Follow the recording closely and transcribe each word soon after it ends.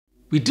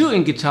We do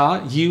in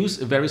guitar use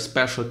a very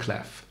special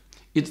clef.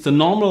 It's the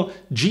normal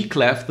G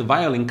clef, the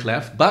violin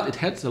clef, but it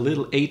has a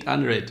little 8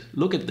 under it.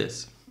 Look at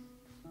this.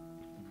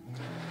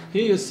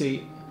 Here you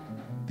see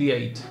the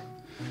 8.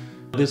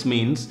 This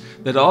means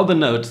that all the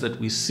notes that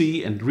we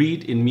see and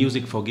read in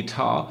music for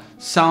guitar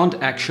sound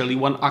actually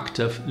 1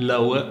 octave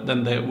lower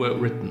than they were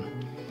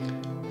written.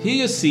 Here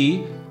you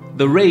see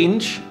the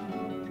range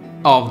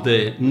of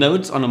the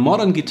notes on a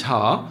modern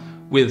guitar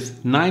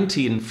with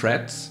 19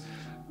 frets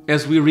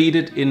as we read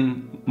it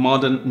in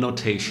modern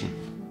notation.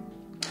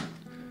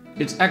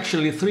 It's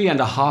actually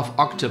 3.5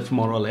 octaves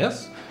more or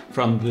less,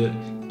 from the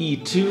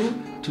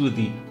E2 to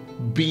the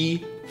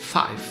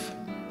B5.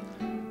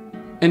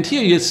 And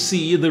here you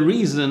see the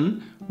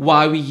reason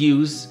why we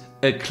use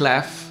a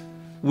clef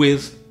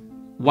with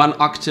 1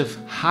 octave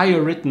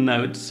higher written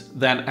notes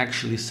than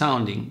actually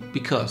sounding.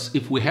 Because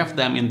if we have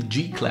them in the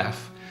G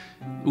clef,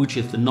 which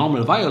is the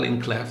normal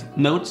violin clef,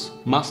 notes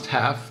must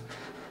have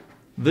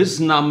this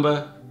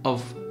number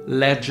of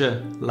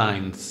ledger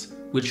lines,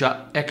 which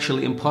are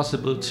actually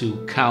impossible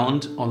to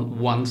count on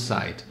one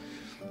side.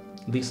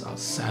 These are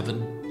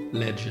 7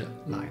 ledger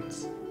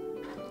lines.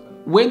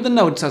 When the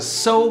notes are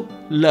so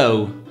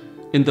low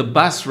in the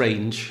bass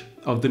range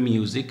of the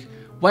music,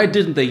 why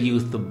didn't they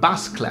use the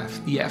bass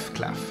clef, the F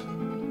clef?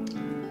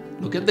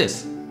 Look at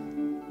this.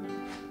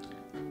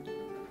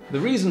 The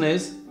reason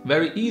is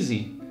very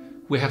easy.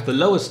 We have the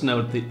lowest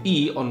note, the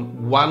E,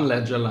 on 1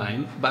 ledger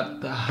line,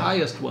 but the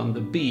highest one,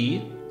 the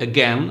B,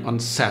 again on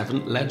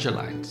 7 ledger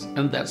lines,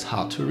 and that's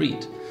hard to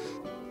read.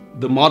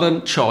 The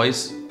modern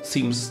choice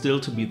seems still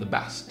to be the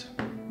best.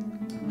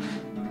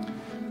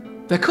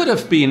 There could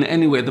have been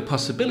anyway the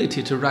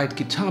possibility to write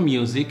guitar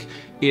music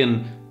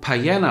in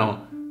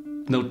piano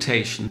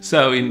notation,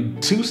 so in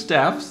 2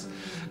 staves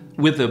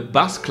with the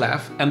bass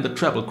clef and the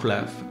treble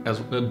clef, as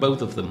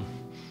both of them.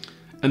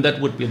 And that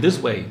would be this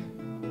way.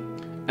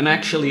 And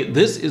actually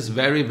this is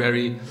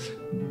very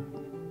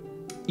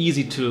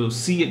easy to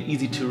see and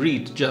easy to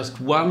read. Just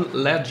 1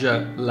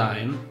 ledger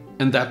line,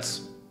 and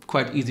that's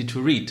quite easy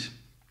to read.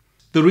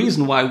 The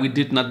reason why we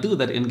did not do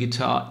that in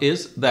guitar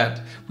is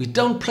that we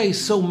don't play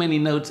so many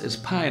notes as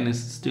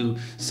pianists do.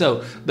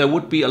 So there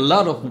would be a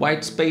lot of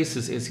white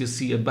spaces, as you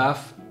see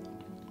above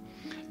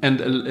and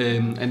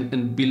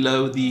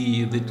below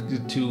the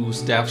 2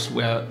 staves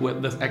where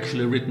there's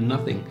actually written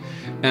nothing.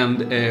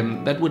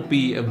 And that would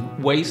be a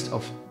waste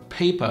of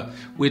paper,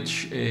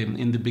 which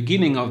in the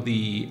beginning of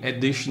the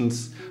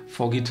editions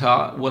for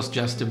guitar was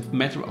just a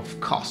matter of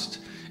cost.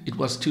 It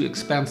was too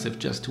expensive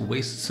just to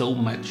waste so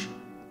much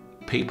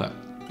paper.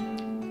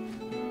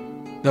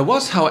 There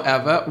was,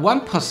 however,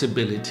 one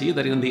possibility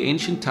that in the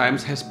ancient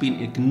times has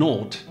been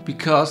ignored,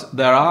 because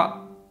there are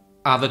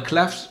other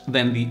clefs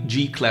than the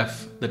G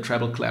clef, the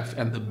treble clef,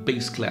 and the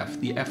bass clef,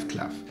 the F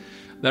clef.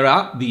 There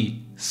are the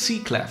C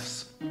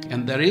clefs,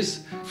 and there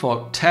is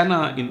for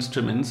tenor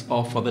instruments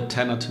or for the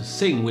tenor to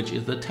sing, which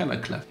is the tenor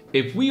clef.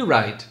 If we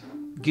write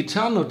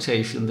guitar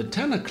notation, the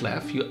tenor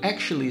clef, you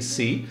actually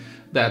see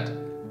that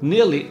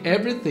nearly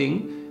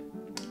everything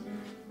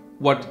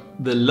what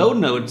the low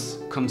notes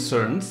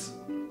concerns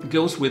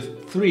goes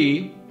with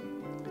 3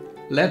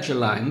 ledger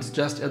lines,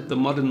 just at the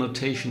modern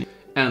notation.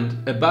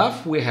 And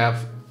above we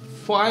have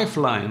 5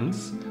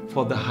 lines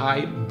for the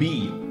high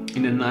B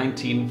in a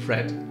 19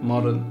 fret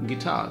modern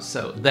guitar.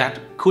 So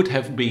that could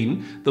have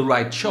been the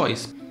right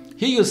choice.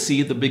 Here you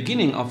see the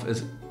beginning of a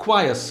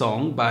choir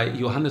song by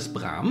Johannes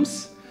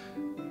Brahms,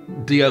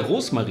 Der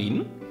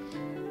Rosmarin,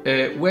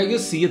 where you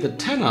see the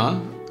tenor,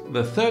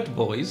 the 3rd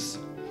voice,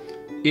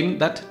 in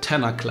that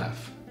tenor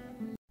clef.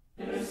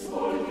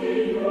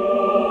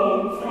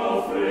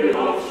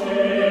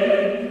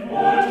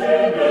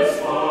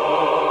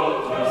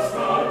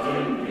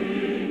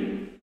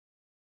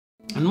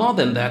 And more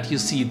than that, you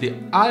see the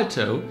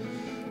alto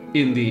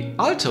in the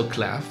alto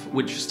clef,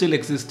 which still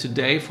exists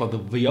today for the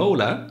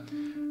viola,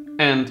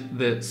 and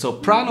the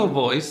soprano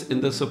voice in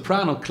the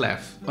soprano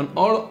clef. And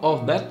all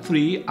of that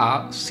 3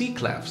 are C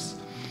clefs.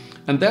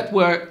 And that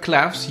were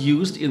clefs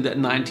used in the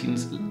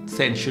 19th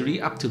century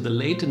up to the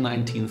late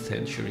 19th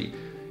century.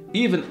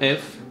 Even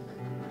if,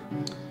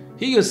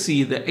 here you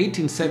see the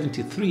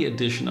 1873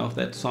 edition of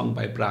that song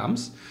by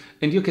Brahms,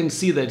 and you can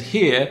see that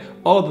here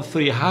all the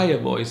 3 higher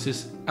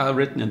voices are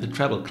written in the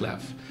treble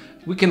clef.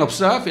 We can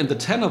observe in the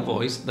tenor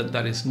voice that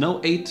there is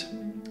no 8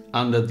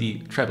 under the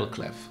treble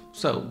clef.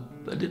 So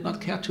they did not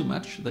care too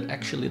much that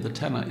actually the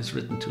tenor is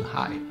written too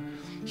high.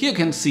 Here you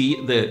can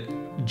see the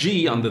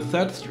G on the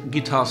 3rd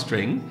guitar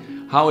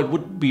string, how it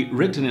would be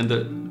written in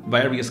the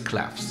various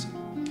clefs.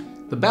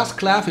 The bass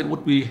clef, it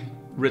would be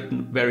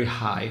written very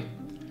high.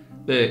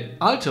 The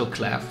alto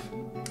clef,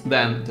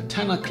 then the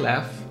tenor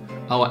clef,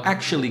 our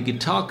actually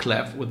guitar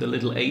clef with a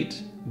little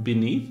 8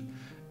 beneath,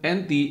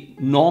 and the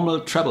normal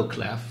treble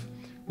clef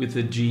with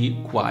the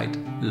G quite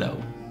low.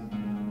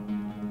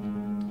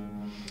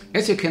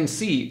 As you can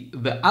see,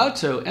 the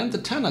alto and the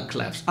tenor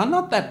clefs are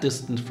not that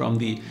distant from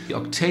the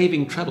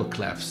octaving treble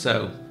clef,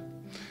 so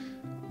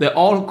they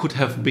all could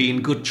have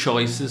been good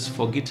choices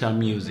for guitar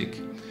music.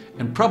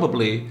 And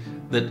probably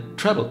the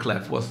treble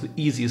clef was the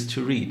easiest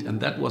to read, and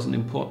that was an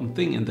important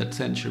thing in that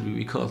century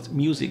because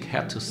music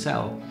had to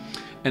sell,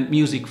 and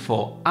music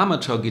for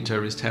amateur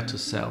guitarists had to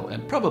sell,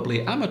 and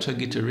probably amateur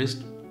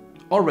guitarists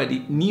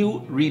already knew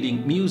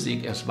reading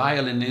music as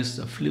violinists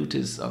or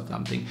flutists or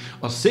something,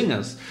 or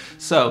singers.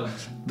 So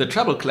the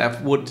treble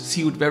clef would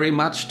suit very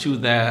much to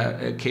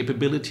their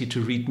capability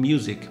to read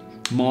music,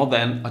 more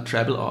than a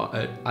treble or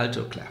an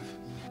alto clef.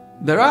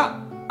 There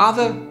are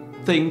other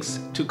things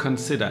to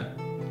consider.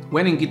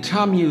 When in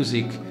guitar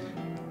music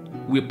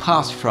we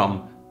passed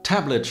from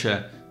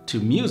tablature to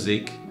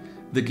music,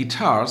 the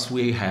guitars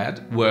we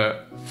had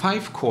were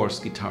 5-course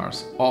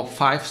guitars or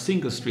 5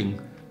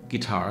 single-string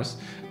guitars.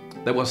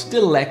 That was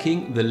still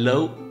lacking the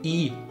low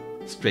E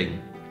string,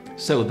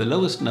 so the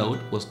lowest note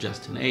was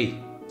just an A.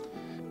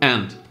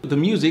 And the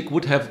music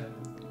would have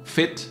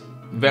fit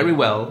very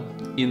well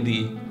in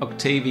the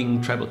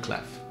octaving treble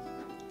clef.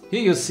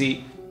 Here you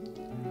see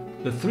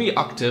the 3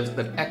 octaves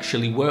that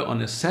actually were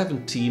on a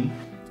 17th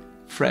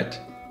fret,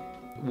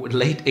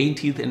 late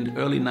 18th and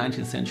early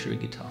 19th century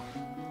guitar.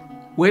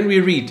 When we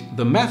read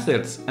the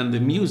methods and the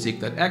music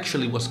that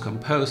actually was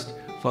composed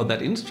for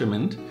that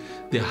instrument,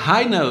 the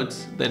high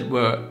notes that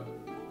were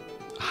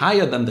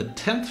higher than the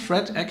 10th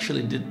fret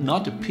actually did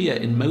not appear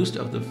in most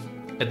of the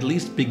at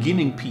least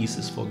beginning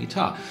pieces for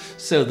guitar.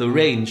 So the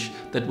range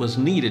that was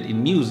needed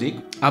in music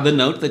are the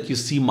notes that you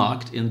see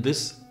marked in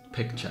this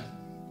picture.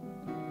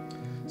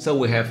 So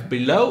we have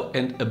below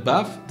and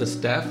above the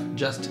staff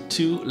just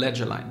 2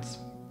 ledger lines.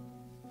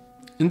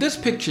 In this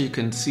picture you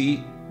can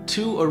see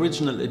 2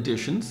 original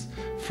editions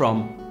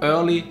from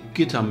early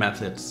guitar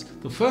methods.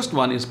 The first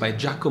one is by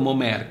Giacomo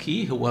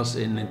Merchi, who was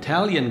an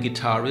Italian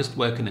guitarist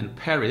working in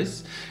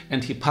Paris,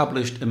 and he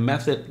published a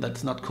method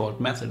that's not called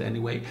method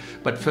anyway,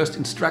 but first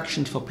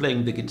instructions for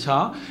playing the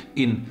guitar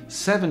in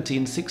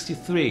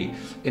 1763.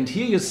 And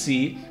here you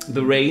see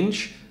the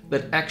range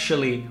that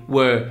actually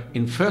were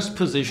in first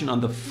position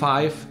on the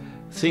 5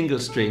 single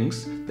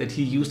strings that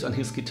he used on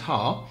his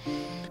guitar.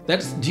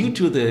 That's due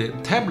to the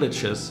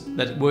tablatures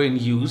that were in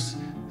use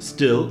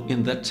still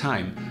in that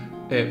time.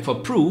 For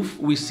proof,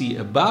 we see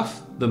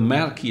above the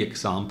Merchi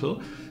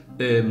example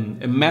a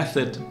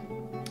method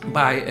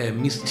by a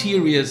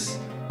mysterious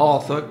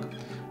author.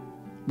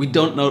 We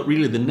don't know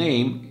really the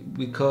name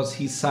because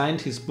he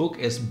signed his book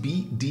as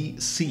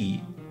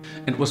BDC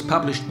and was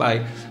published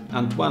by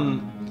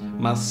Antoine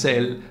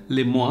Marcel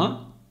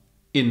Lemoine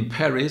in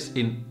Paris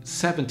in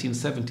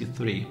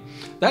 1773.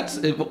 That's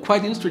a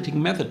quite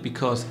interesting method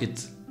because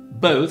it's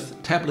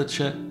both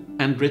tablature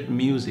and written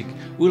music.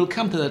 We'll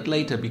come to that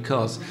later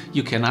because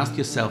you can ask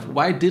yourself,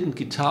 why didn't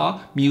guitar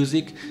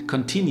music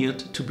continue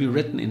to be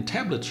written in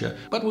tablature?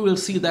 But we will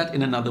see that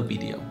in another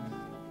video.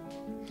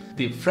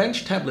 The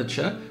French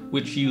tablature,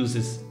 which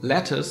uses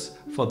letters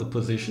for the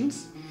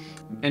positions,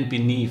 and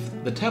beneath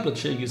the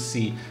tablature you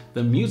see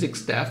the music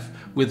staff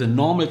with a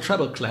normal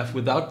treble clef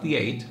without the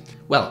 8.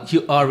 Well,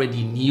 you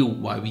already knew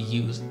why we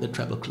used the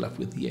treble clef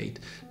with the 8.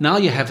 Now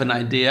you have an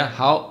idea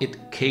how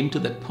it came to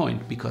that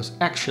point, because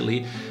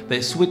actually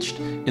they switched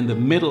in the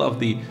middle of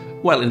the,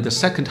 well, in the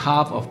second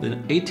half of the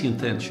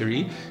 18th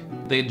century.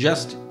 They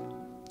just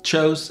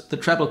chose the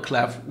treble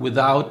clef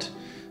without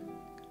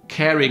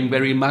caring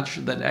very much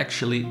that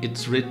actually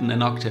it's written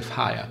an octave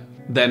higher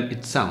than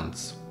it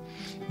sounds.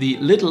 The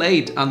little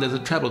 8 under the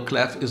treble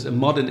clef is a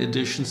modern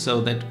addition,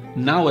 so that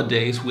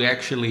nowadays we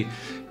actually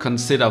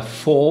consider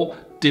 4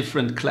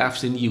 different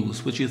clefs in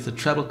use, which is the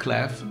treble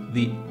clef,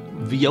 the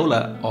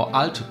viola or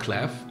alto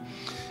clef,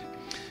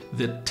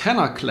 the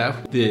tenor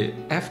clef, the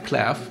F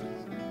clef,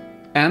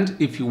 and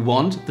if you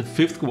want, the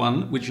 5th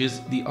one, which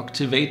is the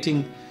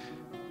octavating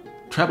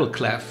treble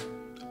clef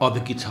or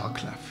the guitar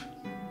clef.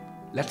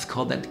 Let's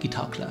call that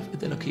guitar clef. Is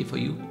that okay for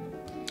you?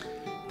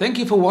 Thank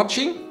you for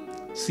watching.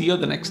 See you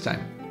the next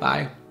time.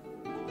 Bye.